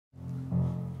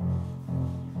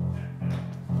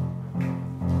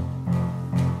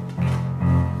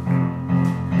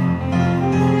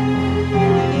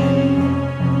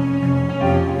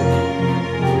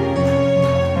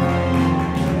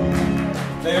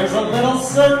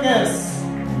circus.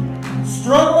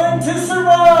 Struggling to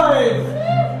survive.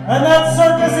 And that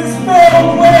circus is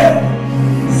filled with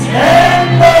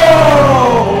scandal!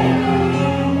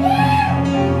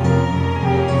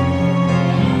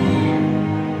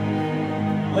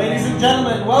 Ladies and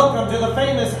gentlemen, welcome to the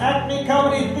famous Acme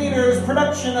Comedy Theater's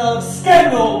production of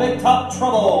Scandal! Big Top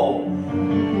Trouble.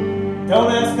 Don't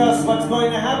ask us what's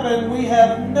going to happen, we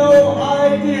have no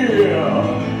idea.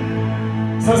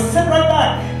 So sit right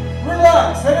back,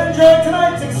 relax, and enjoy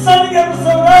tonight's exciting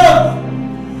episode of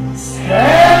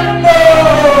Scandal!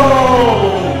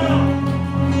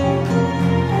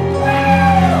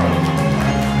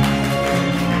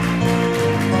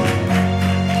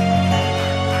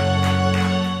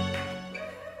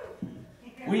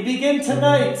 We begin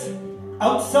tonight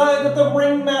outside of the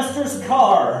Ringmaster's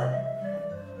car.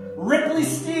 Ripley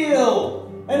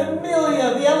Steele and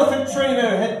Amelia, the elephant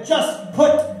trainer, had just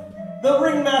put the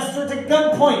Ringmaster to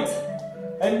gunpoint,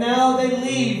 and now they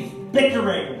leave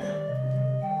bickering.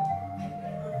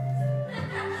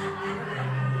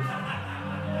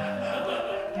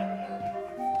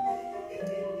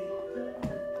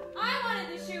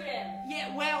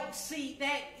 See,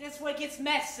 that's where it gets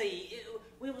messy.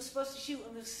 We were supposed to shoot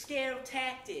him with scare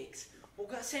tactics. We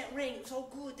got sent ring. It was all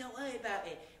good. Don't worry about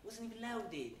it. It wasn't even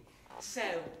loaded.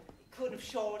 So, couldn't have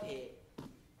shot it.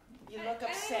 You look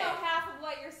upset. I don't know half of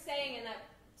what you're saying in that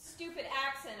stupid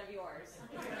accent of yours.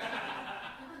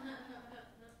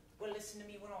 Well, listen to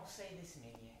me when I say this,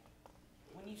 Amelia.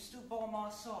 When you stood by my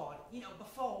side, you know,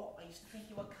 before, I used to think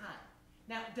you were kind.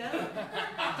 Now, don't get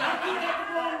that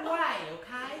the wrong way,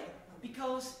 okay?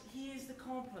 Because here's the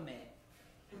compliment.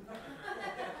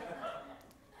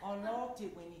 I liked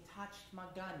it when you touched my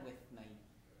gun with me.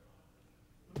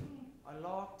 I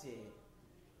liked it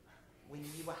when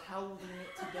you were holding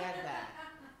it together.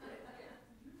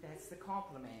 That's the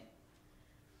compliment.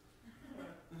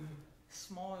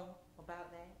 Smile about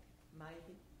that,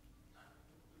 maybe.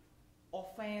 I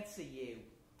fancy you.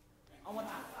 I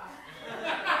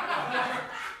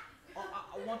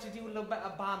want to do a little bit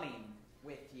of bombing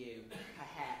with you,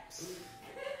 perhaps.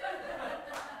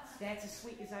 That's as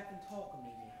sweet as I can talk,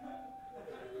 Amelia.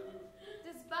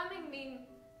 Does bumming mean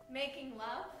making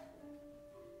love?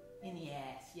 In the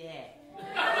ass, yeah.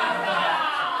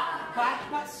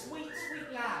 but sweet,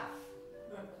 sweet love.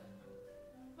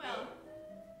 Well,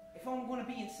 if I'm going to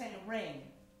be in center ring,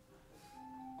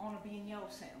 I want to be in your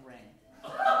center ring.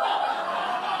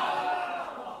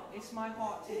 It's my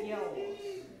heart to yours.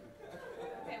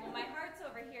 Okay, well, my heart's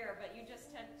over here, but you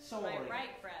just touched my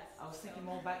right breast. I was thinking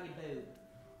more about your boob.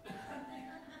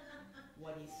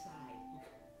 What do you say?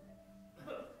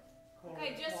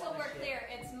 Okay, just so we're clear,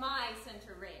 it's my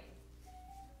center ring.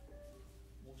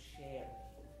 We'll share it.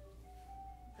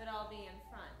 But I'll be in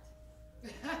front.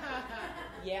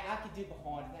 Yeah, I could do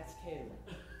behind it. That's cool.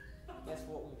 That's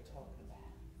what we were talking about.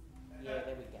 Yeah,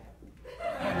 there we go.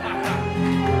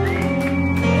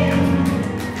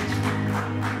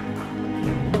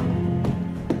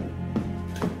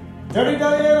 Dirty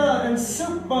Diana and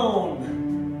Soup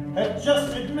Bone had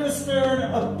just administered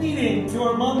a beating to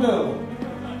Armando,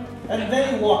 and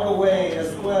they walk away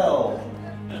as well.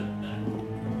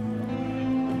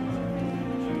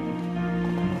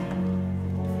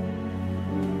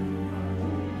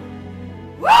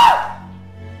 Woo!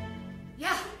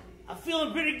 Yeah. I'm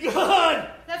feeling pretty good.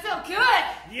 That felt good.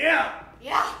 Yeah.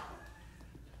 Yeah.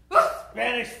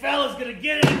 Spanish fella's gonna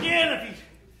get it again if he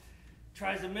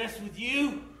tries to mess with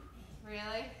you.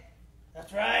 Really?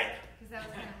 That's right. Because that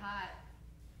was kind of hot.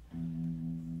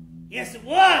 Yes, it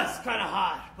was kind of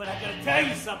hot, but I gotta tell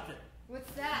you something.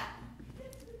 What's that?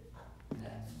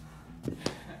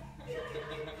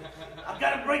 I've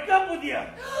gotta break up with you.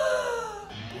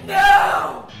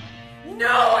 No!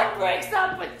 No one breaks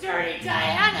up with Dirty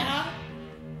Diana!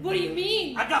 What do you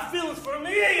mean? I got feelings for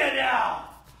Amelia now.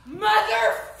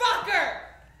 Motherfucker!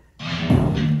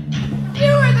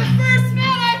 You were the first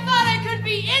man I thought I could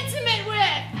be intimate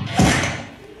with!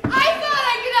 I thought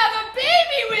I could have a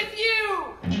baby with you!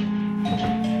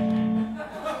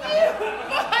 You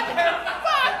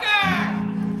motherfucker!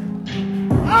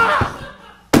 Ah!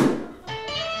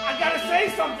 I gotta say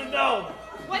something though.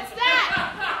 What's that?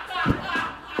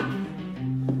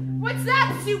 What's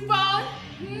that, Soup Bone?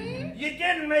 You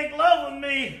didn't make love with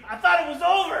me. I thought it was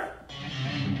over.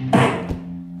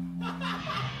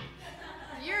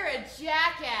 You're a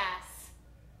jackass.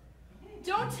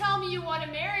 Don't tell me you want to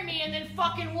marry me and then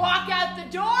fucking walk out the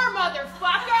door,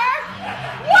 motherfucker!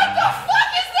 What the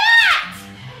fuck is that?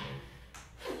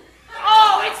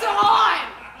 Oh, it's on!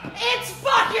 It's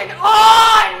fucking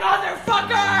on,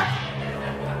 motherfucker!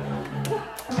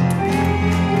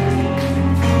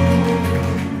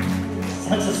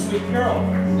 sweet Carol.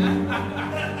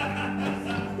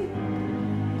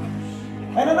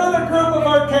 And another group of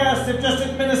our cast have just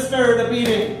administered a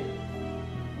beating.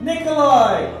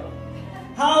 Nikolai,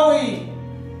 Howie,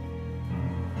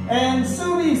 and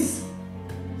Lucius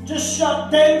just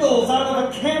shot Dangles out of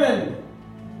a cannon.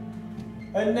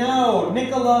 And now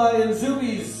Nikolai and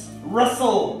Lucius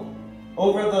wrestle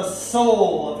over the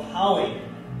soul of Howie.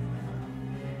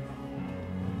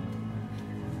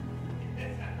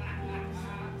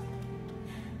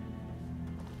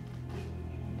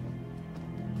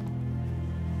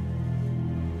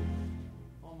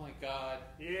 Oh my God.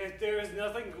 Yes, there is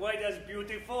nothing quite as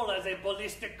beautiful as a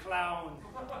ballistic clown.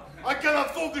 I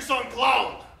cannot focus on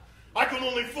clown. I can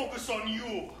only focus on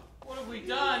you. What have we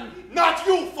done? Not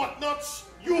you, fucknuts!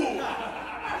 You!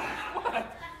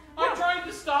 What? I'm trying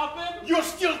to stop him. You're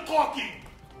still talking!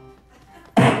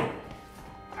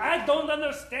 I don't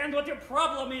understand what your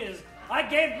problem is. I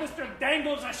gave Mr.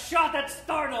 Dangles a shot at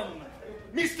stardom.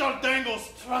 Mr. Dangles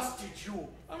trusted you.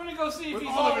 I'm gonna go see if With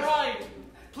he's all of his- alright.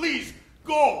 Please,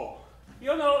 go!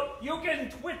 You know, you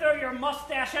can Twitter your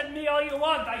mustache at me all you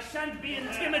want. I shan't be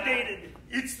intimidated.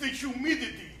 It's the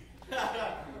humidity.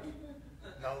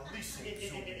 Now listen,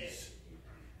 Zoomies.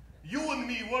 You and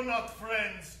me, we're not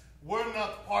friends. We're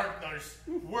not partners.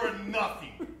 We're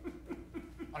nothing.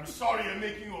 I'm sorry I'm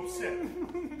making you upset.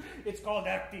 It's called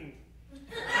acting.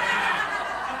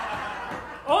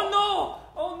 Oh no!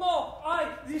 Oh no! I,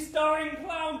 the starring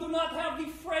clown, do not have the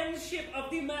friendship of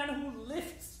the man who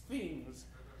lifts things.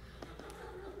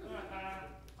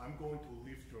 I'm going to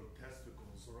lift your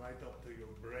testicles right up to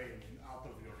your brain and out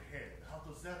of your head. How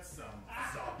does that sound,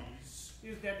 zombies?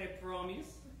 Is that a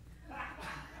promise?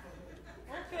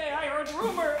 Okay, I heard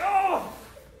rumor. Oh!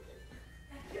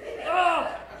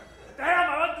 Oh! Damn,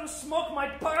 I want to smoke my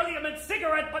parliament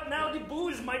cigarette, but now the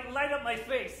booze might light up my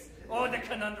face. Oh, the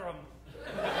conundrum.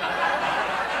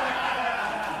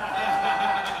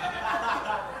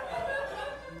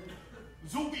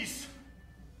 Zoomies!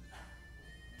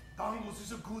 Dangles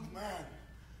is a good man.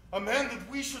 A man that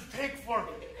we should take for...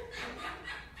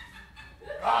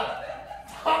 God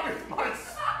damn it, my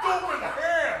stupid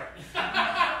hair!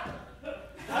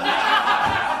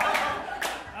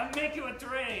 I'll make you a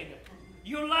trade.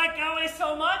 You like Howie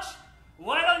so much?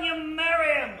 Why don't you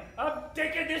marry him? I'm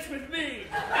taking this with me.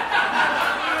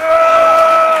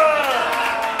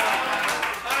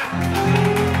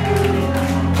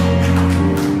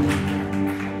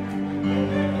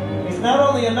 He's not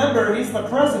only a member, he's the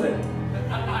president.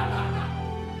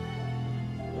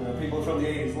 People from the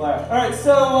 80s laughed. All right,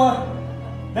 so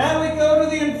now we go to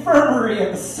the infirmary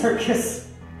of the circus,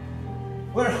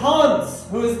 where Hans,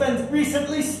 who has been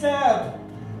recently stabbed,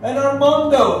 and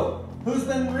Armando, who's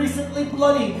been recently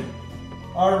bloodied,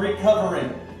 are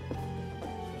recovering.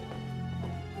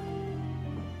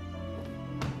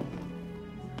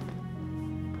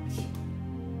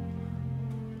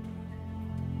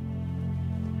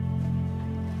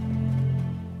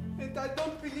 And I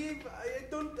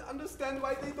don't understand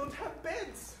why they don't have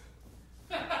beds.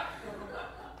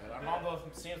 And Armando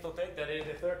seems to think that it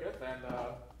is a circus, and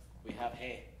we have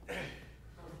hay.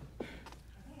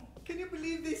 Can you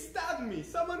believe they stabbed me?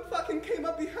 Someone fucking came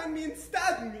up behind me and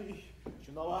stabbed me.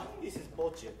 You know what? This is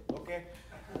bullshit, okay?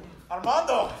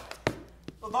 Armando!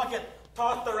 Do not get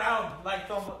tossed around like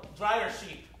some dryer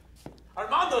sheep.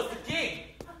 Armando's the king!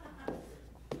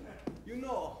 You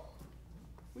know,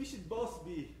 we should both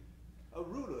be a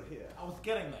ruler here. I was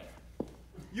getting there.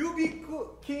 You be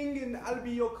king and I'll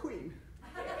be your queen.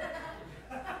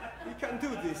 We can do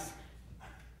this.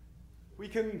 We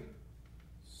can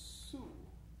sue.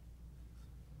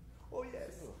 Oh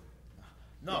yes.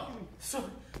 No,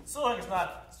 suing is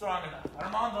not strong enough.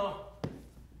 Armando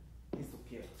needs to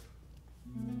kill.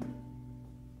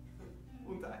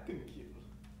 And I can kill.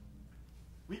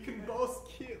 We can both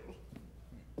kill.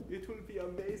 It will be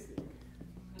amazing.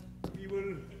 We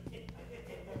will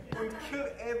kill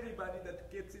everybody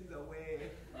that gets in the way.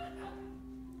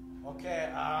 Okay,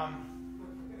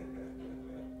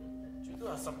 you do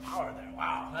have some power there.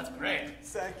 Wow, that's great.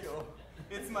 Thank you.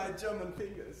 It's my German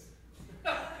fingers.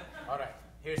 All right,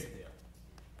 here's the deal.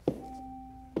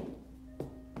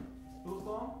 Who's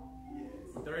gone?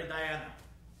 Yes. Dirty Diana.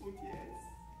 And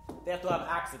yes. They have to have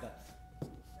accidents.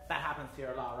 That happens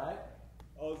here a lot, right?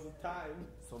 All the time.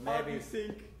 So How do maybe- you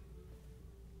think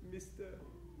Mr.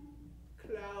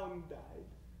 Clown died?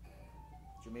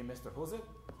 Do you mean Mr. Whoozit?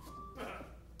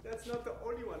 That's not the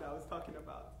only one I was talking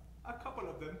about. A couple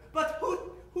of them. But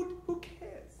who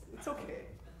cares? It's okay.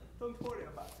 Don't worry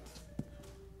about it.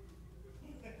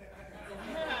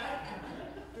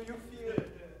 Do you feel...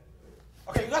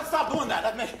 Okay, you gotta stop doing that.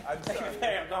 That makes me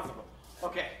very uncomfortable.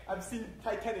 Okay. I've seen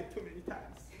Titanic too many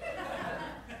times.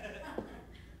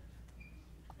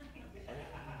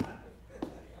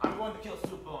 I'm going to kill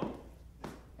Supone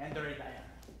and Dirty Diana.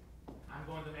 I'm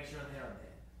going to make sure they are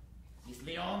dead. These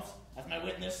Leons, as my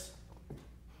witness, and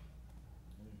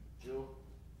Jew,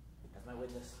 as my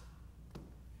witness,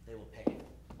 they will pay.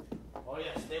 Oh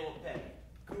yes, they will pay.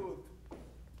 Good.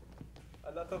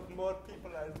 A lot of more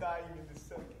people are dying in the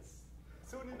circus.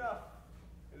 Soon enough,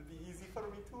 it'll be easy for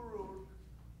me to rule.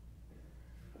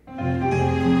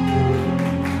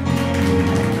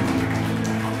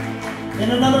 In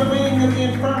another wing of the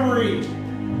infirmary,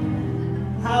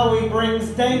 Howie brings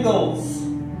Dangles.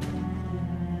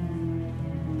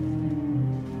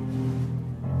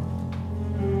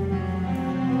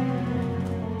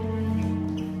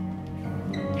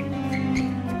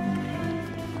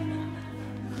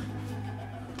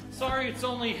 Sorry, it's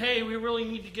only hay. We really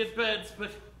need to get beds,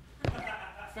 but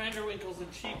Vanderwinkle's a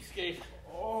cheapskate.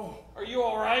 Oh, Are you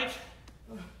all right?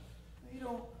 I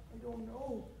don't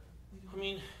know. I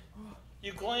mean,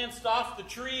 you glanced off the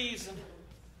trees, and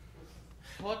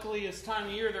luckily this time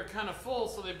of year they're kind of full,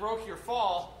 so they broke your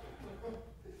fall.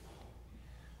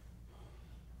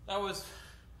 That was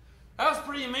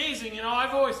pretty amazing. You know,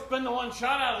 I've always been the one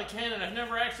shot out of the cannon. I've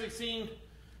never actually seen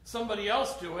somebody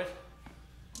else do it.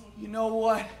 You know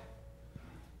what?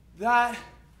 That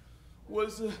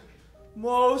was the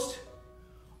most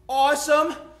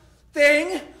awesome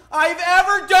thing I've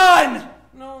ever done!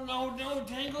 No,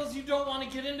 Dangles, you don't want to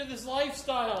get into this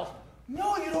lifestyle.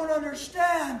 No, you don't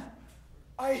understand.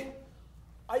 I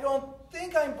don't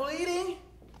think I'm bleeding,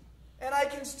 and I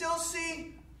can still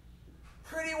see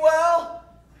pretty well,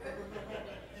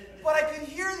 but I could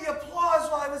hear the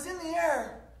applause while I was in the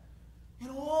air.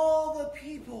 And all the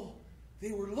people,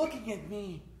 they were looking at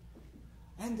me,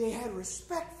 and they had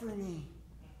respect for me,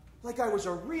 like I was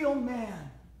a real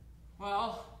man.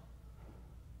 Well,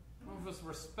 I don't know if it's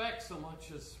respect so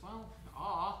much as, well,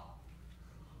 awe.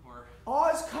 Or Awe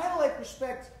is kind of like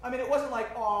respect. I mean, it wasn't like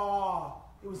awe.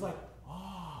 It was like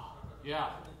awe.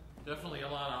 yeah, definitely a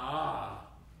lot of awe.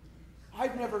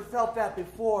 I've never felt that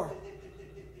before.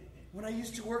 When I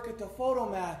used to work at the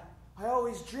photomat, I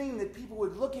always dreamed that people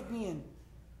would look at me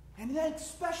and had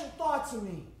special thoughts of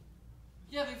me.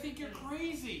 Yeah, they think you're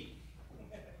crazy.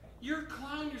 You're a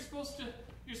clown. You're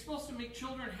supposed to make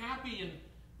children happy and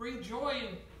bring joy,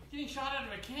 and getting shot out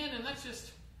of a cannon,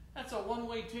 that's a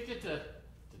one-way ticket to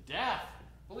death.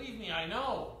 Believe me, I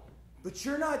know. But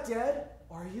you're not dead,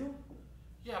 are you?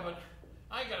 Yeah, but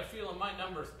I got a feeling my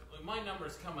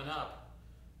number's coming up.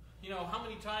 You know, how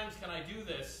many times can I do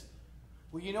this?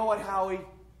 Well, you know what, Howie?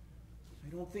 I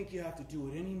don't think you have to do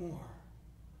it anymore.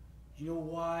 You know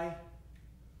why?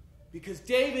 Because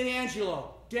David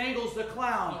Angelo, Dangles the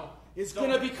Clown, is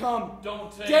going to become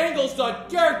Dangles the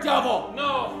Daredevil.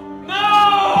 No!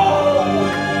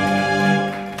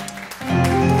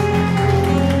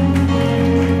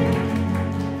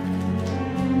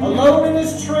 Alone in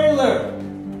his trailer,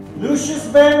 Lucius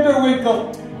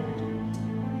Vanderwinkle,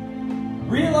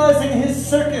 realizing his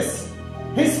circus,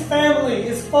 his family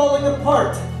is falling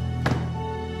apart,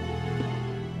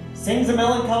 sings a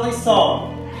melancholy song.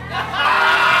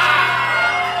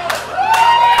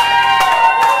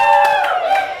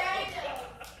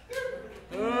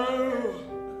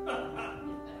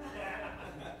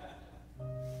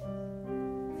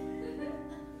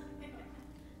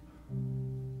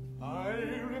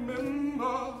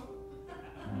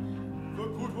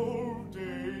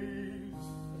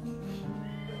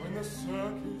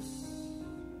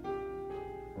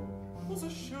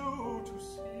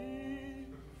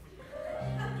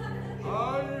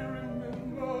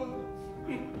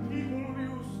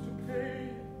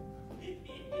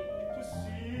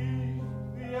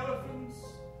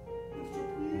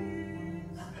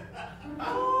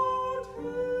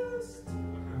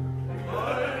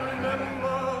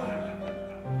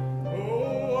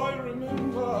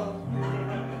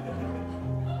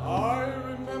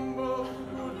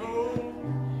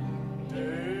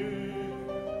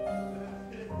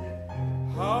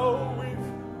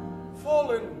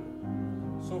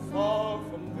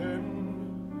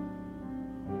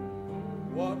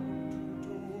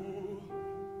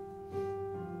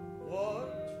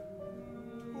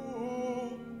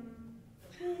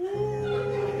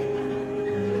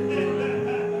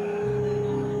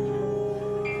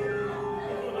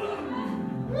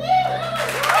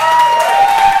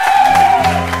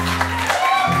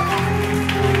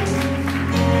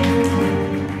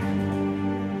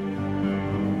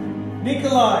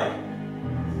 Nikolai,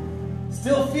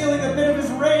 still feeling a bit of his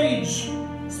rage,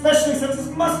 especially since his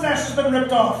mustache has been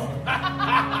ripped off.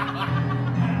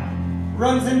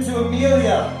 runs into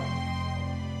Amelia,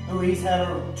 who he's had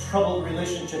a troubled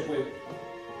relationship with.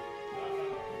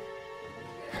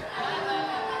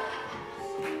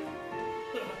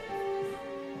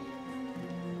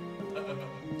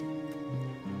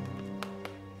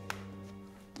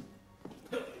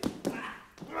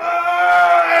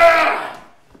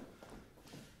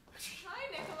 Hi,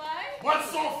 Nikolai.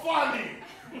 What's so funny?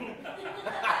 You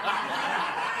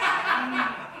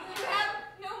have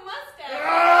no mustache.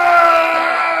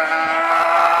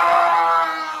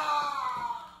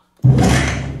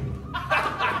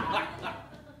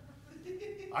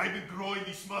 I've been growing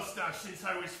this mustache since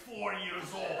I was 4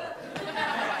 years old.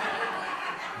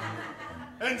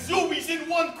 And Zoomies in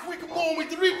one quick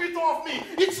moment rip it off me.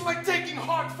 It's like taking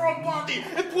heart from body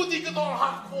and putting it on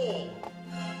hot coal.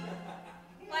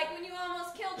 Like when you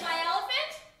almost killed my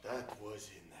elephant? That was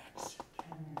an accident.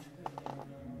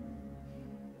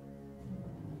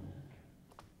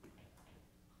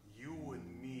 You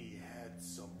and me had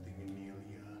something,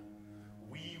 Amelia.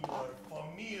 We were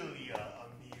familia,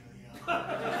 Amelia.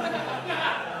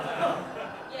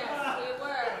 Yes, we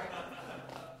were.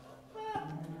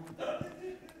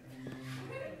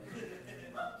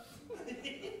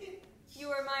 You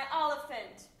were my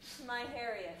elephant, my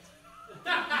Harriet.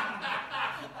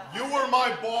 You were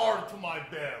my bar to my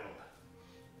bell.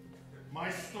 My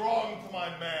strong to my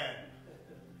man.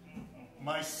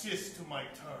 My sis to my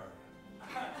turn.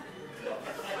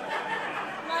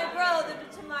 My brother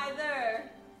to my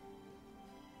there.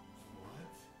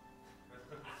 What?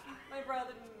 My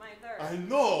brother to my there. I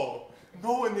know.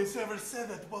 No one has ever said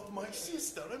that but my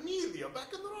sister, Amelia,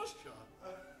 back in Russia.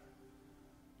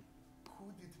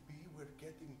 Could it be we're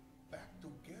getting back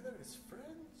together as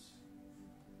friends?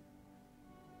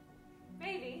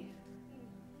 Maybe.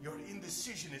 Your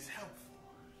indecision is helpful.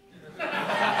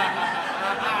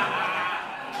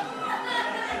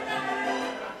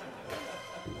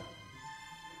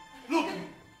 Look.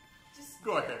 Just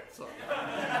Go ahead, sorry.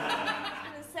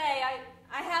 I'm gonna say,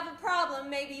 I have a problem.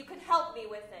 Maybe you could help me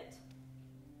with it.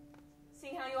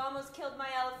 Seeing how you almost killed my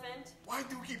elephant. Why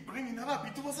do you keep bringing that up?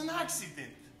 It was an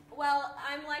accident. Well,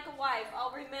 I'm like a wife.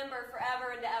 I'll remember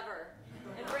forever and ever.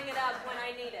 And bring it up when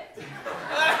I need it.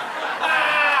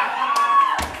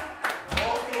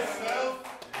 Hold yourself,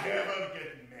 never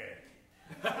get married.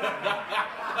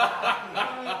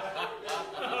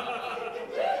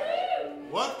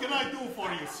 What can I do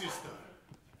for you, sister?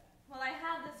 Well, I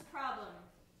have this problem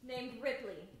named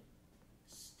Ripley.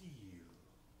 Steal.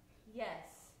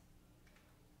 Yes.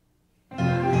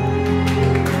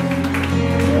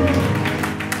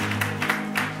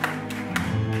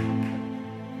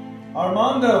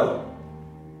 Armando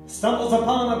stumbles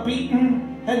upon a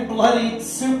beaten and bloodied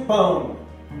soup bone.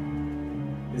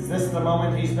 Is this the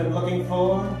moment he's been looking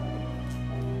for?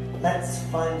 Let's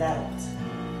find out.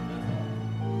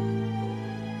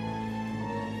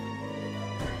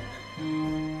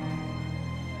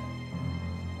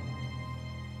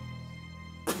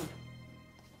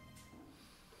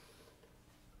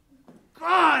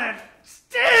 God, it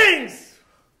stings!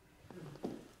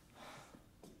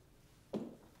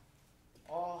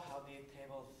 Oh, how the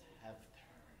tables have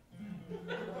turned.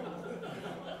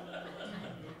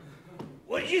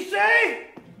 What'd you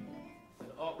say?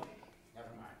 Oh,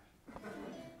 never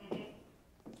mind.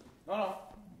 No.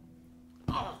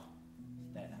 Oh,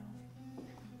 stay now.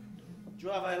 You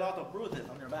have a lot of bruises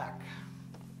on your back.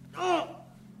 Oh,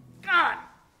 God!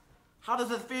 How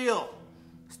does it feel,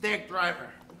 steak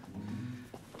driver?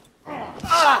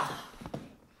 Ah!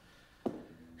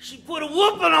 She put a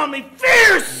whooping on me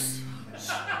fierce!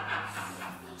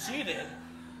 Cheated.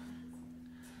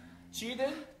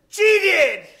 Cheated?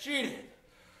 Cheated! Cheated.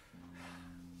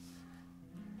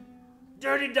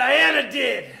 Dirty Diana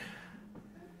did.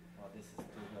 Oh, this is too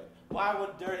good. Why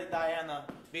would Dirty Diana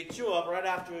beat you up right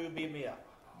after you beat me up?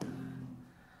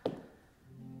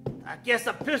 I guess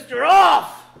I pissed her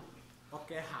off.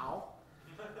 Okay, how?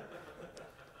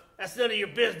 That's none of your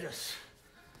business.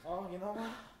 Oh, you know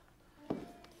what?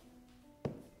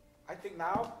 I think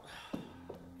now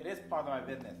it is part of my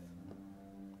business.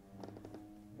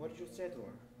 What did you say to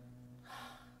her?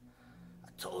 I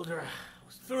told her I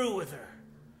was through with her.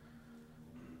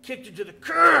 Kicked her to the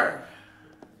curb.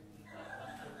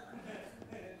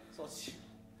 So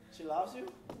she loves you?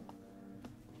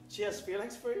 She has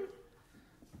feelings for you?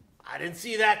 I didn't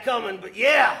see that coming, but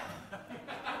yeah.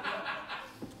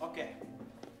 Okay.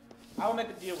 I'll make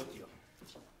a deal with you.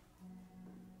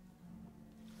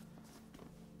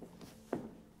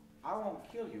 I won't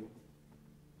kill you.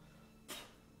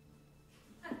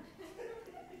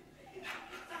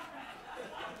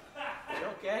 You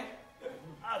okay?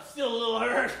 I'm still a little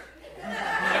hurt.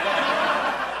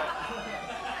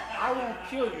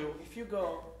 kill you if you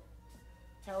go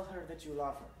tell her that you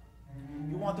love her.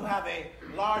 You want to have a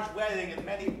large wedding and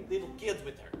many little kids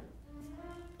with her.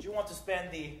 You want to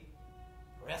spend the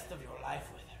rest of your life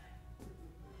with her.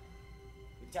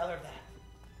 You tell her that.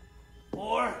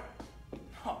 Or,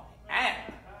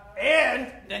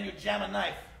 and then you jam a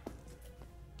knife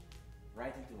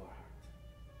right into her heart.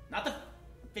 Not a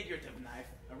figurative knife,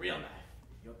 a real knife.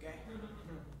 You okay?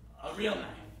 A real knife.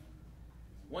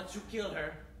 Once you kill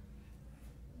her,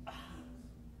 I'll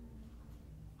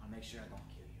make sure I don't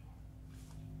kill you.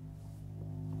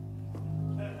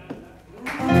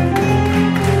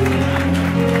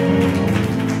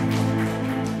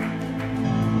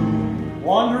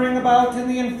 Wandering about in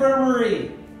the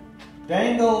infirmary,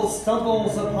 Dangles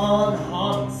stumbles upon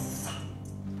Hans.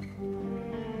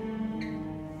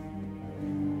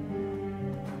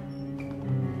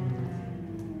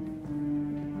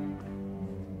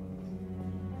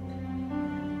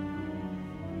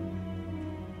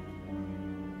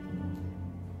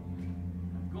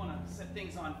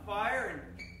 Things on fire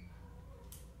and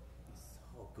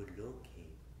so good looking.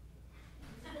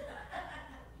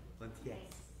 And yes,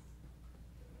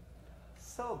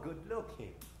 so good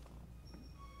looking.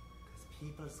 Because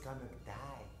people's gonna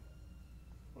die.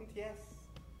 And yes,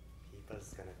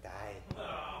 people's gonna die.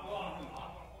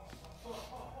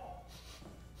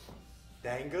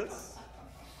 Dangles?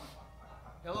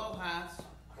 hello, Hans.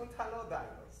 And hello,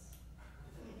 Dangles.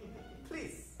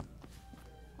 Please,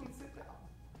 sit down.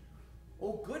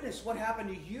 Oh goodness, what happened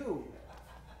to you?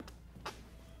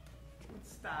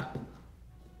 Stop.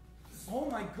 Oh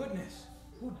my goodness,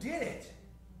 who did it?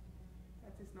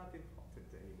 That is not important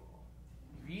anymore.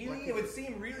 Really? It would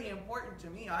seem really important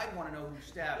to me. I'd want to know who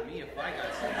stabbed me if I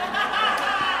got stabbed.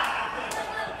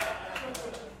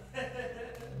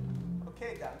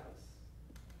 Okay, Dangles.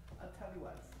 I'll tell you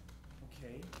what.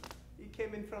 Okay. He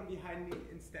came in from behind me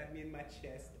and stabbed me in my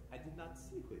chest. I did not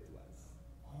see who it was.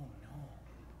 Oh no.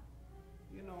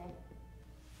 You know,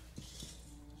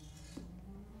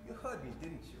 you heard me,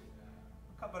 didn't you?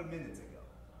 A couple of minutes ago.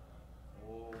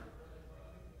 Oh.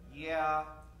 Yeah.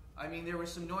 I mean, there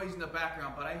was some noise in the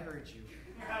background, but I heard you.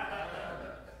 I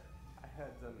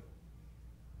heard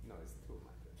noise too,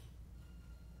 my friend.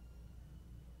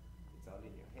 It's all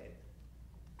in your head.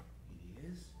 It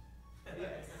is?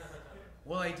 Yes.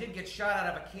 Well, I did get shot out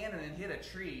of a cannon and hit a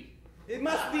tree. It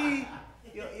must be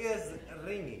your ears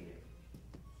ringing.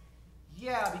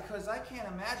 Yeah, because I can't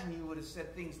imagine you would have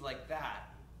said things like that.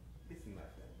 Listen, my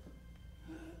friend.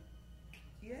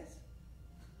 Yes?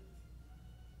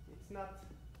 It's not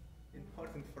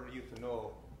important for you to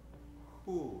know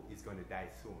who is going to die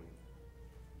soon.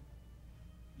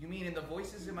 You mean in the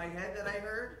voices in my head that I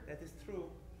heard? That is true.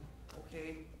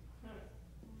 Okay.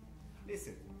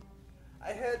 Listen,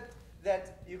 I heard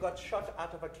that you got shot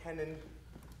out of a cannon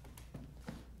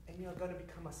and you're going to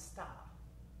become a star.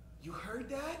 You heard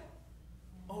that?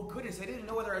 Oh goodness, I didn't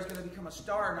know whether I was going to become a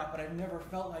star or not, but I've never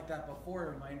felt like that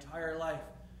before in my entire life.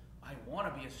 I want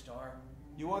to be a star.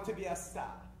 You want to be a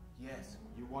star? Yes.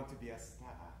 You want to be a star?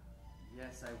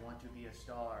 Yes, I want to be a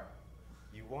star.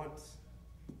 You want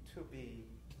to be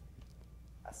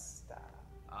a star?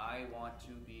 I want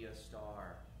to be a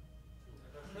star.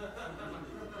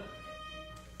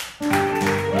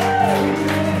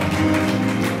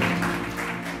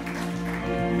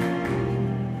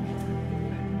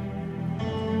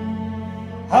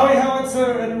 Howie,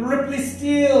 Howitzer, and Ripley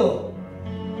Steele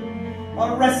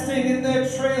are resting in their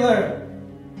trailer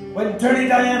when Dirty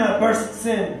Diana bursts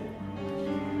in.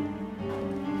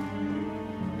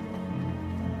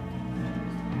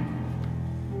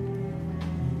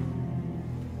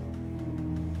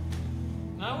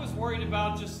 I was worried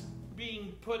about just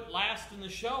being put last in the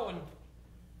show, and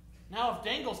now if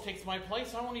Dangles takes my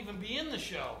place, I won't even be in the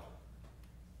show.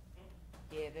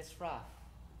 Yeah, that's rough.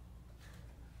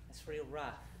 That's real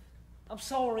rough. I'm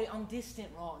sorry, I'm distant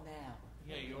right now.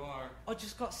 Yeah, you are. I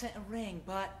just got sent a ring,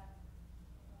 but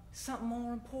something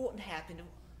more important happened.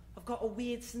 I've got a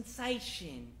weird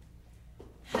sensation.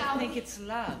 I think it's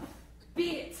love.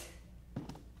 Beat it.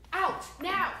 Out,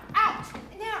 now, out,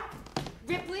 now.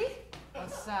 Ripley?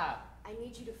 What's up? I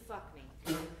need you to fuck me.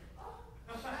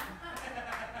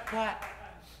 But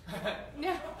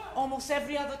No. almost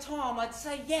every other time I'd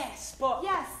say yes, but...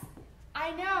 Yes,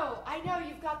 I know,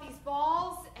 you've got these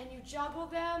balls, and you juggle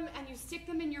them, and you stick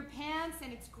them in your pants,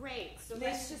 and it's great. So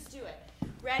let's just do it.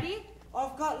 Ready?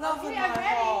 I've got love Okay, in my I'm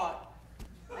ready. heart.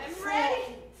 I'm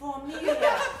ready. For me.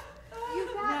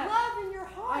 You've got love in your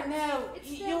heart. I know,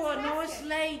 It's you're a nice fantastic.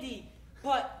 lady,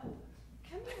 but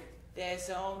Come here. there's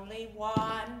only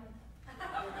one.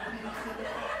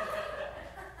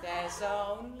 There's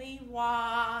only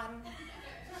one.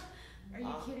 Are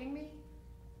you kidding me?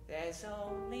 There's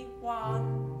only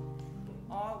one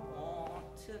I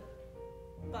want to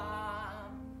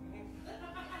bomb.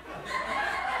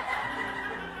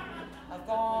 I've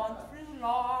gone through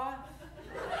life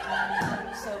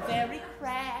so very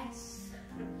crass,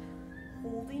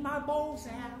 holding my balls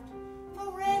out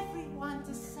for everyone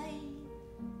to see.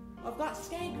 I've got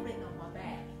skank written on my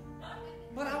back,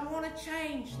 but I want to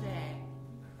change that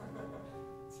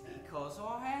because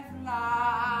I have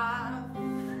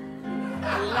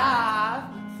love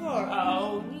for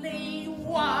only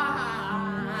one.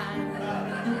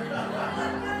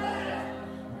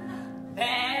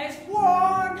 There's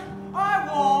one I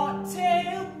want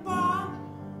to bomb,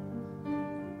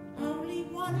 only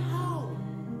one hole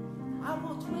I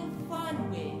want to have fun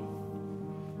with.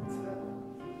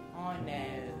 I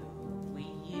know we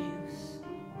used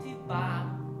to bomb,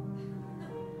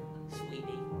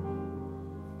 sweetie,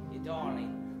 your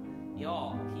darling, you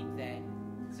all keep that.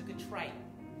 It's a good trait.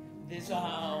 There's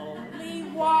only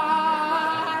one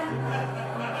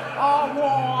I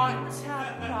want to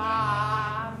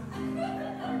bomb.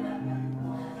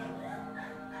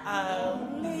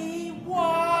 Only one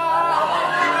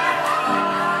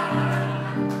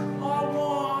I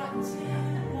want to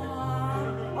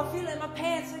bomb. I feel like my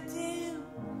pants are due.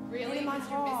 Really? In my You're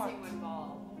heart. missing one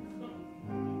ball.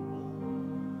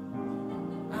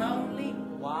 Only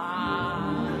one.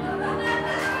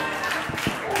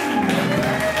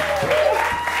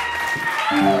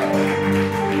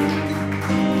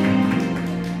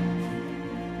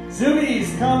 Zoomies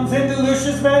comes into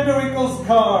Lucius Vanderwinkle's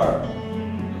car.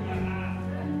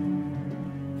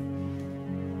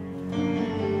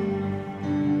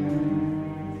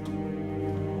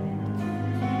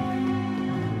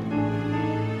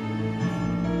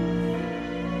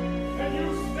 Can you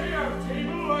stay out,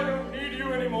 table? I don't need you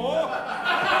anymore.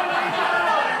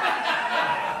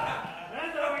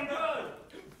 Vanderwinkle!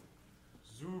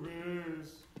 Zoomies.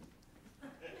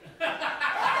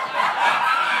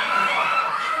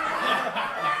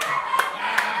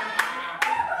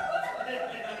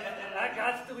 I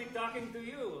got to be talking to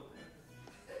you.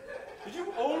 Did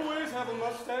you always have a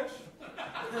mustache?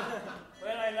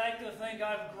 Well, I like to think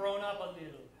I've grown up a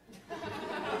little.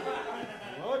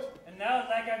 What? And now,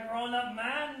 like a grown-up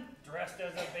man, dressed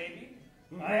as a baby,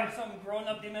 I have some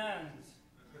grown-up demands.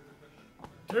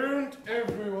 Don't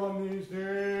everyone these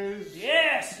days?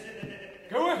 Yes!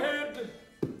 Go ahead.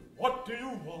 What do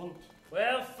you want?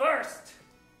 Well, first,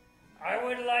 I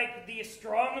would like the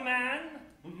Strongman,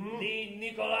 the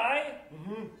Nikolai.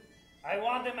 I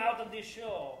want him out of the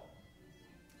show.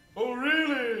 Oh,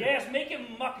 really? Yes, make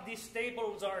him muck the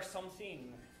stables or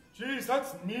something. Jeez,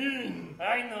 that's mean.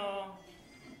 I know.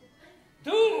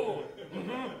 Two!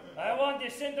 I want the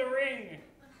center ring.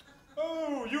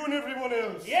 Oh, you and everyone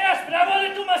else. Yes, but I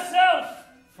want it to myself.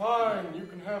 Fine, you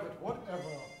can have it,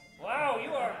 whatever. Wow,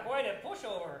 you are quite a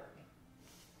pushover.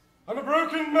 I'm a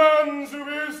broken man,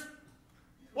 Zoomies.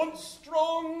 Once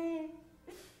strong,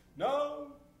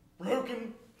 now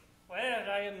broken. Well,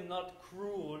 I am not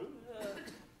cruel.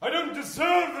 I don't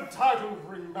deserve the title of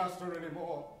Ringmaster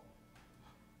anymore.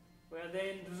 Well,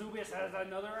 then Lucius has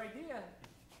another idea.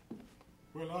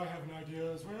 Well, I have an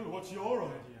idea as well. What's your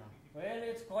idea? Well,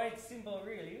 it's quite simple,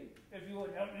 really. If you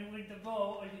would help me with the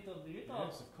bow a little bit.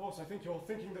 Yes, of course. I think you're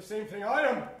thinking the same thing I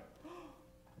am.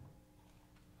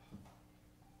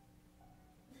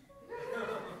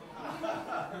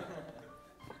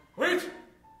 Wait!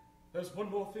 There's one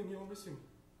more thing you're missing.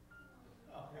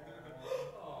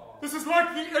 This is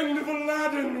like the end of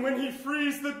Aladdin when he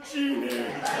frees the genie.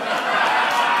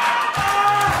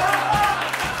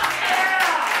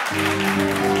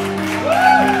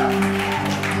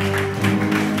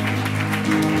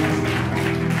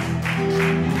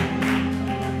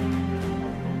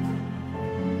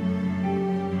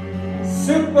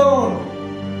 Soup-Bone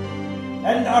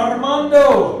and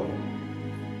Armando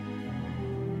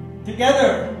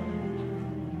together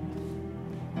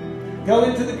go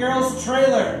into the girls'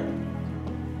 trailer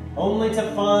only to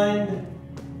find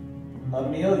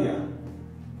Amelia.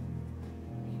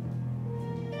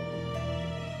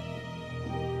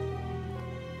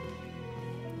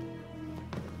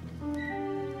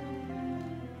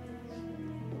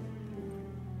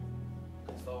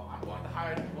 So I'm going to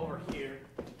hide over here.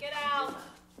 Get out.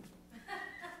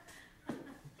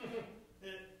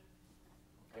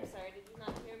 I'm sorry, did you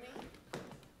not hear me?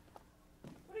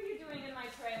 What are you doing in my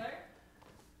trailer?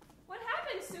 What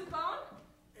happened, Soup-Bone?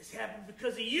 This happened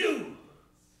because of you.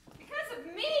 Because of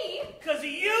me? Because of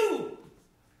you.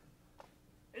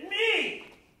 And me.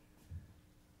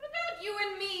 What about you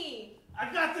and me? I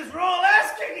got this royal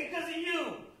ass kicking because of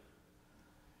you.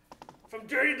 from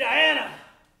Dirty Diana.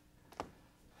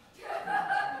 That's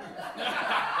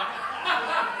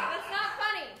not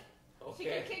funny. Okay. She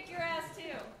can kick your ass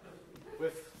too.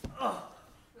 With But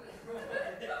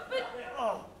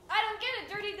I don't get it.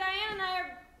 Dirty Diana and I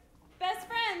are best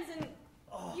friends, and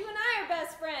you and I are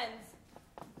best friends.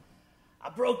 I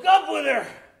broke up with her.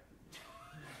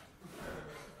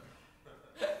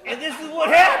 And this is what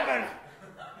happened.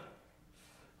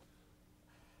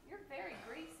 You're very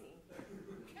greasy.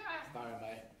 Sorry,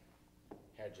 my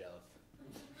hair jealous.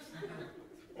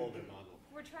 Older model.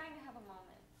 We're trying to have a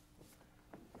moment.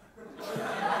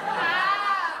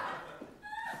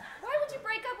 Why would you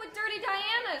break up with Dirty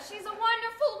Diana? She's a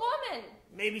wonderful woman.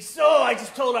 Maybe so. I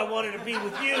just told her I wanted to be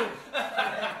with you.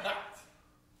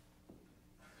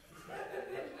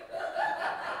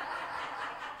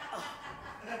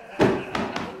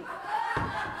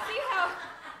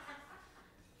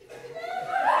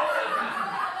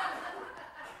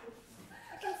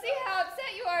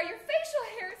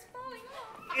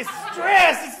 It's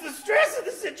stress. It's the stress of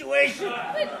the situation.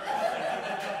 But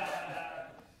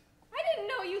I didn't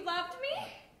know you loved me.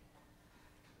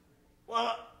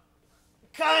 Well,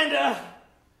 kinda.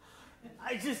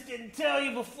 I just didn't tell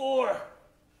you before.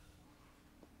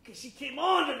 Because she came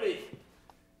on to me.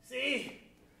 See?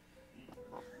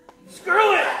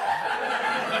 Screw it.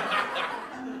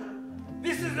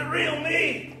 This is the real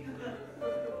me.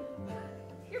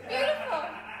 You're beautiful.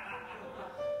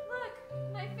 Look,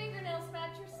 my fingernails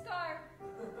match your scar.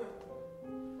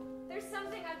 There's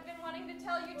something I've been wanting to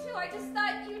tell you too. I just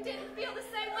thought you didn't feel the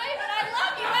same way, but I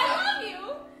love you. I love you.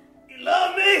 You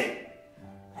love me?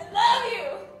 I love you.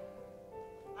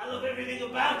 I love everything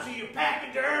about you. Your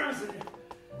pachyderms.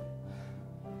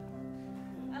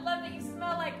 I love that you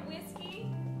smell like whiskey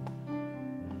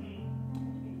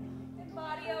and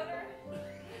body odor.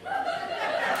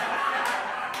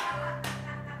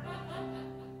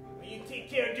 Will you take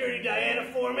care of Dirty Diana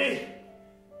for me?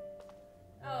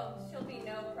 Oh, she'll be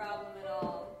no problem at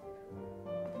all.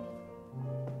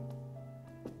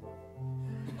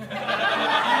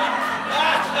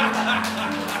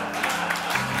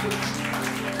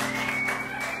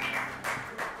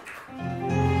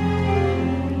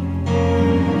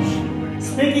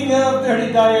 Speaking of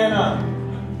Dirty Diana,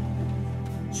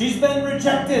 she's been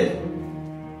rejected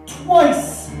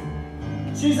twice.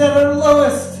 She's at her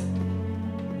lowest.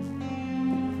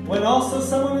 When also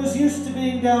someone who's used to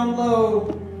being down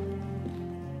low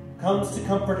comes to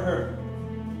comfort her,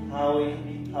 Howie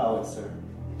Howitzer.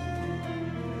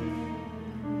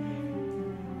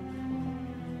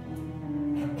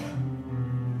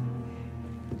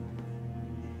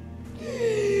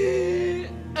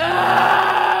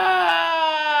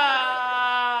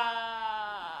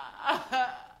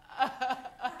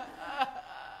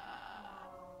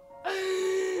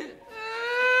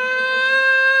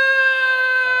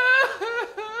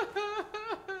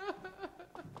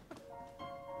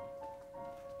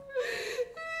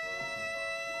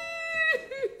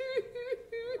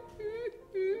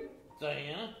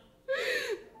 Diana?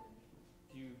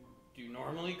 Do you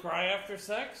normally cry after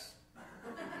sex?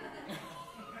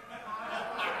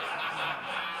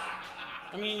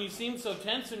 I mean, you seemed so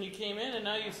tense when you came in, and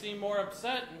now you seem more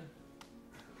upset. And...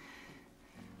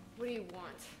 What do you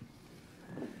want?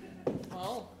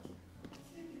 Well,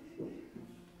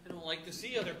 I don't like to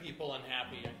see other people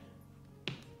unhappy.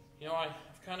 You know, I've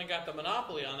kind of got the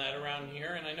monopoly on that around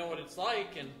here, and I know what it's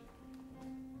like, and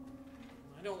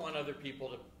I don't want other people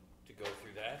to go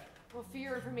through that. Well, for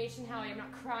your information, Howie, I'm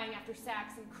not crying after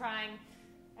sex. I'm crying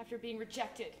after being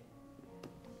rejected.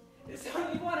 There's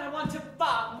only one I want to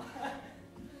bomb.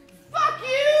 Fuck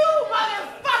you,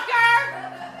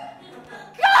 motherfucker!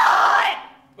 God!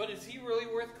 But is he really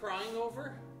worth crying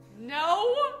over?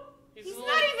 No. He's little...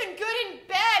 not even good in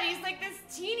bed. He's like this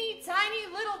teeny tiny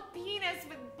little penis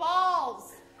with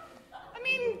balls. I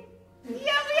mean, he only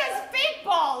has fake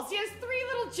balls. He has 3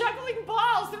 little juggling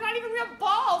balls. They're not even real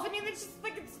balls. I mean, it's just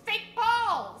like it's fake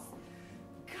balls.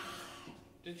 God.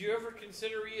 Did you ever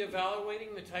consider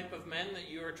reevaluating the type of men that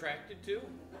you're attracted to?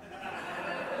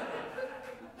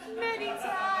 Many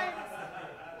times.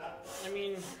 I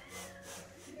mean...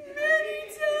 Many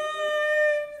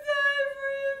times I've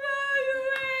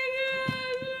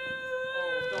reevaluated.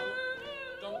 Oh,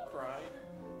 don't cry.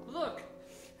 Look,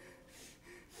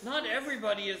 not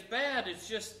everybody is bad. It's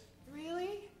just...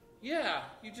 Really? Yeah,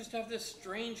 you just have this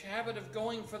strange habit of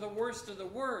going for the worst of the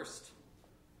worst.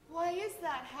 Why is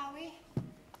that, Howie?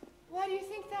 Why do you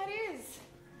think that is?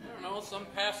 I don't know, some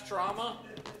past trauma,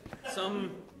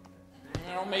 some...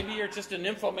 You know, maybe you're just a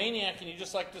nymphomaniac and you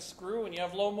just like to screw and you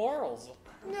have low morals.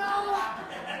 No,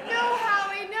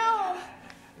 Howie, no.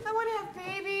 I want to have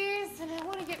babies and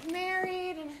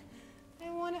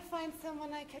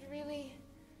someone I could really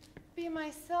be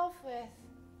myself with.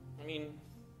 I mean,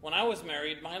 when I was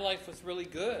married, my life was really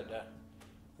good. A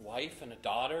wife and a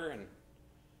daughter, and,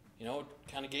 you know, it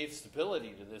kind of gave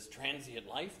stability to this transient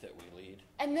life that we lead.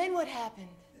 And then what happened?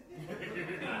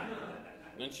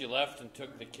 Then she left and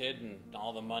took the kid and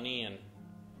all the money, and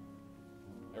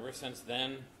ever since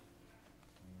then,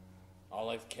 all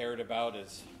I've cared about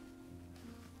is,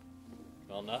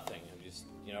 well, nothing. I'm just,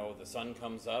 you know, the sun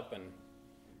comes up, and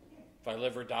if I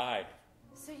live or die.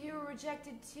 So you were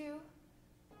rejected too?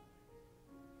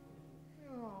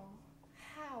 Oh,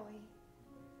 Howie.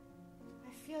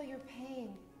 I feel your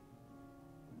pain.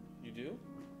 You do?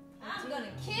 I'm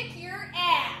gonna kick your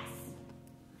ass.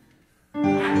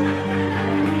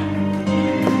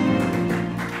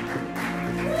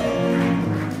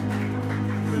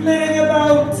 Flitting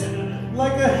about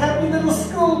like a happy little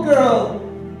schoolgirl,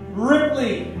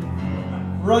 Ripley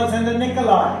runs into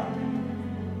Nikolai.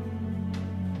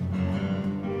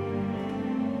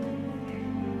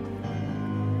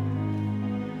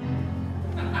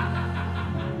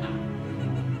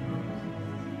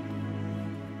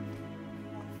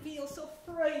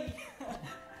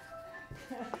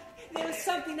 There was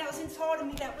something that was inside of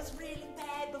me that was really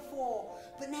bad before,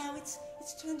 but now it's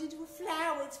turned into a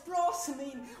flower. It's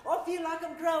blossoming. I feel like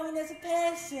I'm growing as a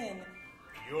person.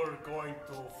 You're going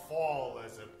to fall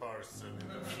as a person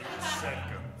in a few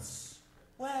seconds.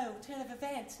 Whoa, turn of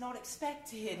events not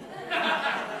expected.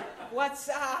 What's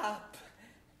up?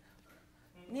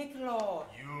 Nikolai.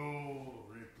 You,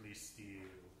 Ripley Steele.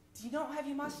 Do you not have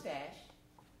your mustache?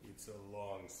 It's a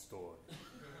long story.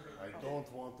 I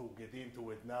don't want to get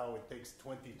into it now. It takes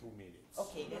 22 minutes.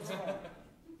 Okay, that's fine.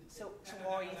 So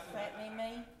why are you threatening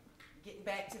me? Getting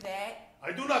back to that?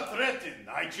 I do not threaten.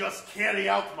 I just carry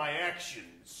out my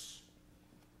actions.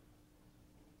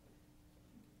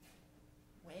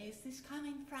 Where is this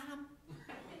coming from?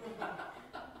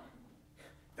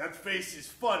 That face is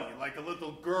funny, like a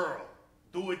little girl.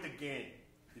 Do it again.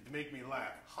 It'd make me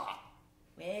laugh. Ha!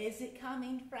 Where is it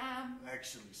coming from?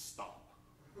 Actually, stop.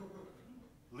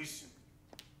 Listen,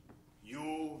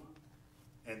 you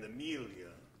and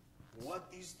Amelia,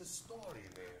 what is the story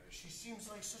there? She seems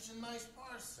like such a nice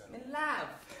person. I'm in love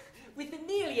with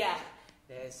Amelia.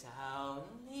 There's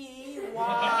only one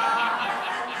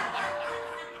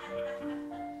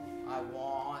I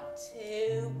want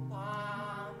to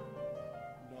want.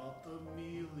 Not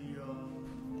Amelia.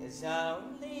 There's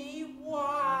only one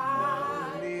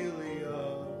Not Amelia.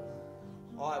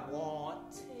 I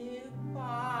want to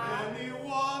want.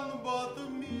 Anyone but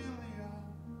Amelia.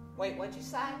 Wait, what'd you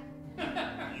say?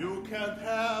 You can't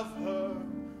have her.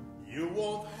 You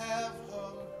won't have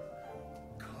her.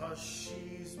 'Cause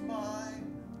she's my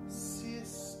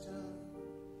sister.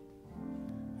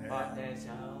 But there's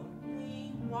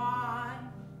only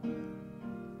one.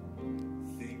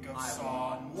 Think of I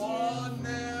someone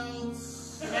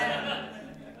else.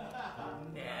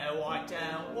 No, I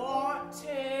don't want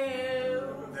to.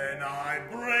 Then I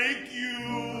break you.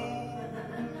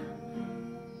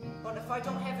 But if I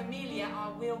don't have Amelia, I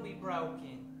will be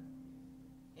broken.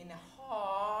 In the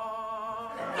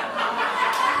heart.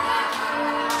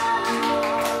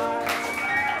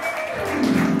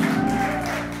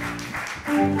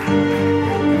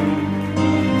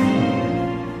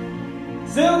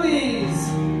 Zombies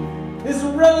is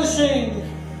relishing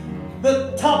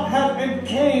the top hat and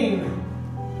cane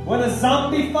when a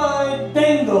zombified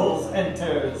Dangles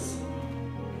enters.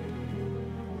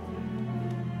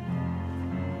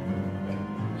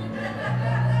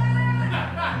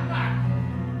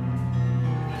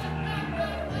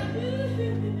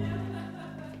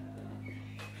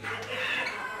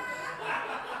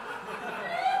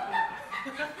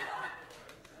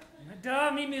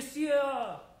 Mesdames et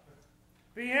messieurs,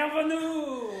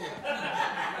 bienvenue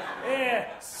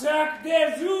et Cirque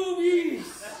des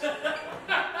Zombies.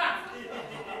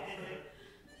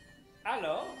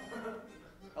 Hello.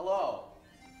 Hello.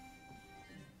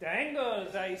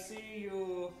 Dangles, I see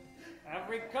you have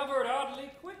recovered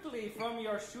oddly quickly from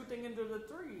your shooting into the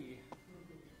tree.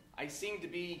 I seem to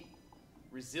be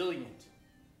resilient.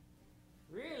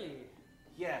 Really?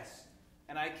 Yes.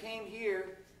 And I came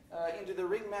here into the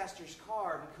Ringmaster's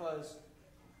car because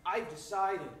I've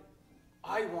decided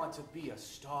I want to be a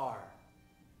star.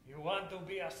 You want to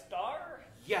be a star?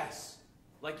 Yes,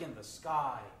 like in the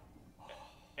sky.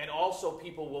 And also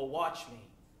people will watch me.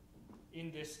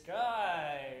 In the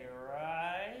sky,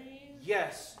 right?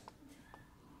 Yes.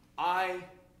 I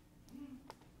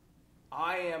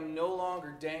am no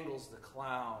longer Dangles the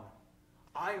clown.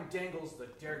 I'm Dangles the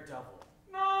Daredevil.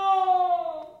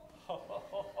 No!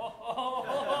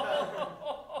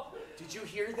 Did you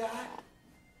hear that?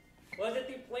 Was it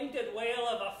the plaintive wail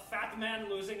of a fat man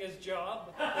losing his job?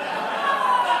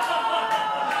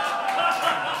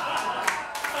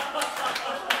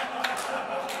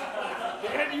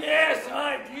 And yes,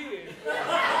 I did.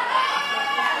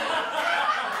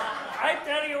 I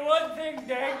tell you one thing,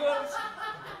 Dangles.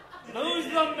 Lose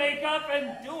the makeup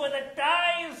and do with the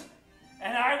ties,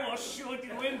 and I will shoot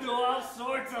you into all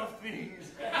sorts of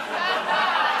things.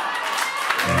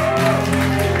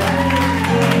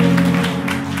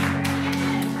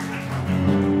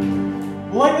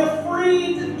 Like a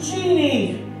freed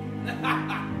genie,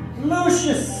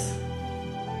 Lucius,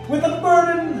 with a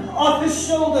burden off his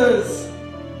shoulders,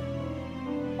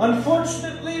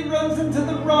 unfortunately runs into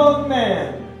the wrong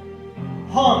man,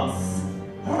 Hans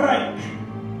Wright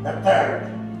the Third.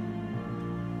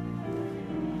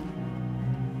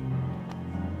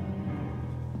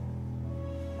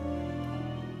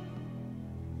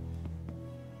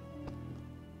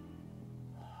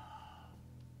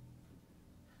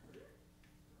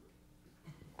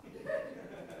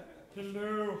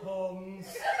 Hello, Hans.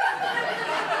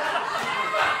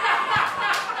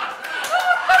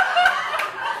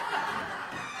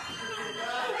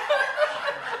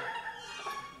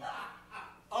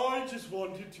 I just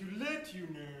wanted to let you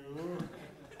know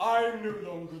I'm no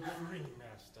longer the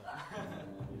Ringmaster.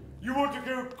 You want to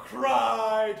go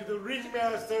cry to the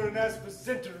Ringmaster and ask for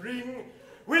centering?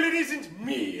 Well, it isn't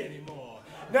me anymore.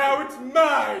 Now it's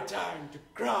my time to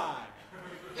cry.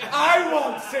 I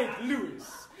want St. Louis.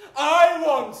 I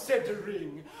want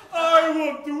centering. I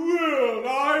want the world.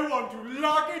 I want to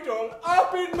lock it all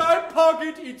up in my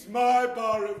pocket. It's my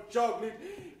bar of chocolate.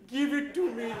 Give it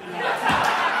to me.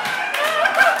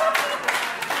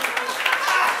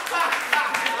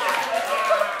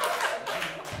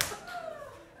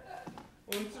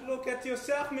 And look at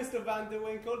yourself, Mr.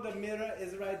 Vanderwinkle. The mirror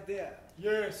is right there.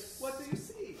 Yes. What do you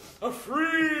see? A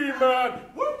free man.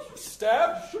 Weren't you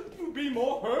stabbed? Shouldn't you be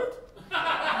more hurt?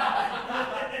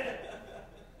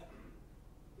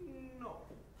 No.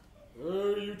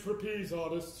 Oh, you trapeze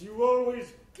artists, you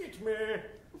always get me.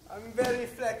 I'm very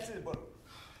flexible.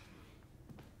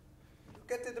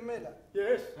 Look at the mirror.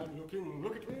 Yes, I'm looking.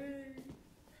 Look at me.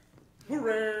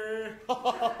 Hooray!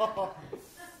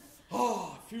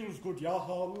 Ah, feels good, yeah,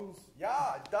 Hans?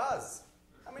 Yeah, it does.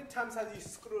 How many times have you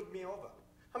screwed me over?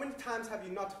 How many times have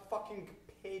you not fucking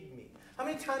paid me? How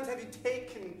many times have you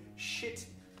taken shit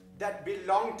that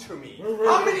belonged to me?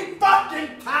 How many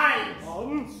fucking times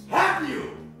Hans? have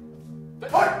you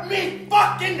put me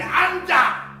fucking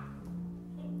under?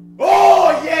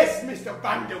 Oh, yes, Mr.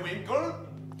 Vanderwinkle.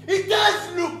 It does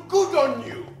look good on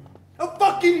you. A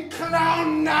fucking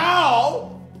clown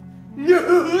now.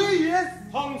 Yes.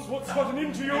 Hans, what's gotten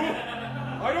into you?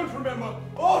 I don't remember.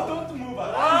 Oh, don't move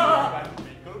around,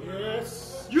 Mr. Vanderwinkle.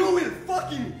 Yes. You will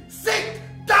fucking sit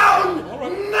down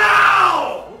right.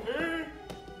 now. Okay.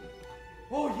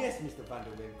 Oh, yes, Mr.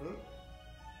 Vanderwinkle.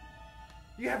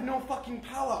 You have no fucking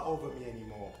power over me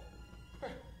anymore.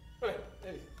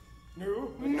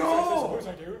 No. No. I suppose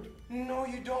I don't. No,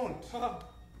 you don't.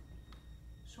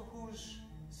 So whose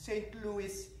St.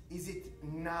 Louis is it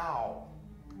now?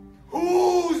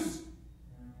 Who's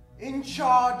in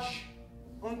charge?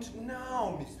 And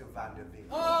now, Mr.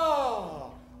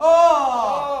 Vanderwinkle.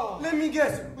 Let me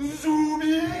guess.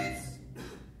 Zoomies?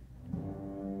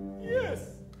 Yes.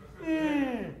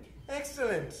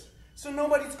 Excellent. So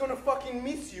nobody's gonna fucking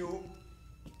miss you.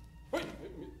 Wait.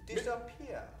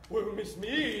 Disappear. Well, miss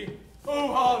me?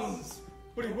 Oh, Hans.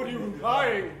 What are you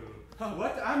implying?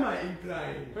 What am I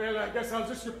implying? Well, I guess I'll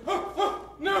just...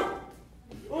 no!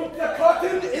 And the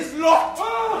curtain is locked!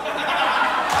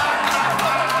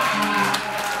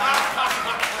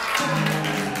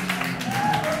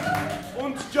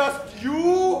 And just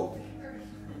you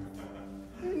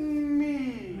and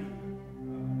me.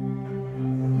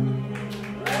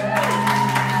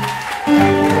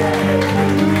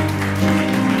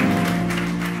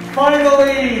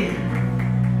 Finally!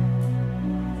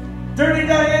 Dirty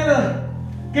Diana,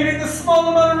 getting the small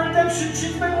amount of redemption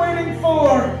she's been waiting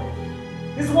for,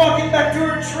 is walking back to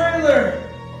her trailer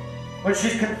when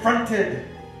she's confronted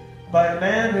by a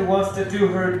man who wants to do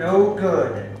her no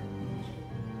good.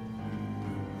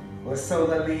 Or so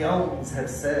the Leons have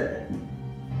said.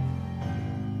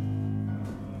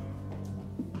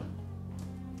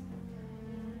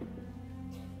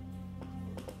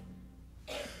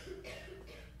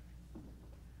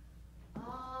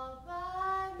 All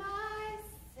by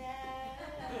myself.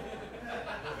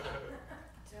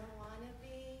 Don't wanna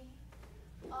be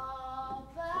all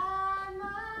by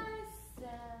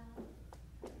myself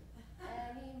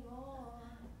anymore.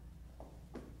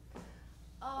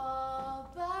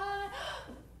 All by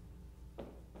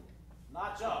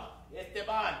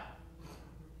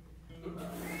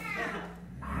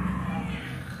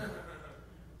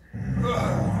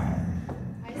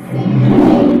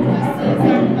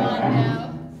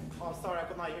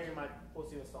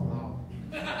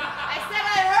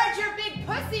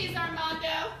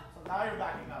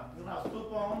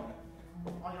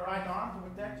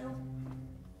protect you?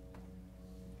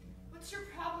 What's your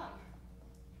problem?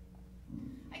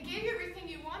 I gave you everything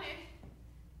you wanted.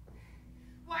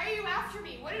 Why are you after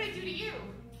me? What did I do to you?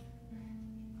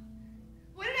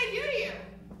 What did I do to you?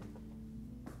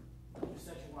 You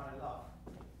said you wanted love.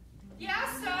 Yeah,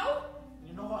 so?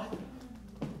 You know what?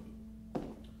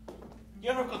 You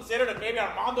ever considered that maybe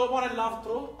Armando wanted love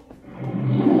too?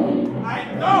 I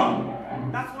know!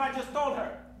 That's what I just told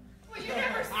her. Well, you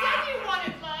never said you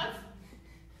wanted love.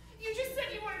 You just said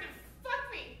you wanted to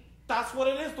fuck me. That's what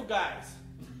it is to guys.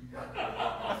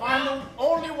 If I'm the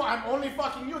only one, I'm only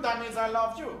fucking you, that means I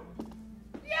love you.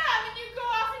 Yeah, and then you go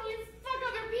off and you fuck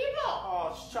other people.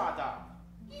 Oh, shut up.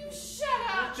 You shut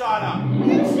up. Shut up.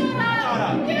 You shut up. Shut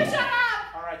up. You shut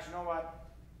up. Alright, you know what?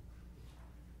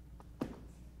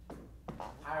 I'm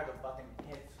tired of butting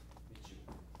heads with you.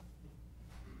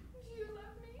 Do you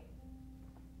love me?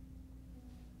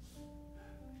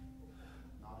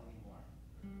 Not anymore.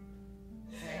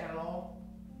 Say hello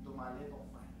to my little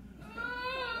friend.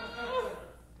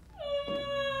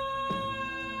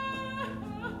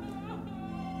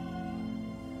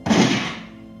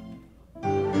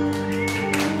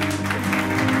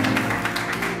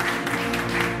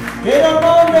 Get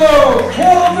Armando!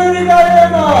 Kill Dirty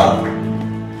Diana!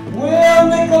 Will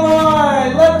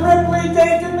Nikolai! Let Ripley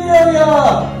date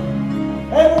Amelia!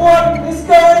 And what is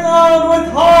going on with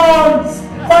Hans?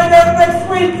 Find out next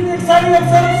week in the exciting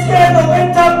episode of Scandal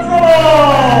in Top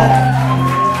Trouble!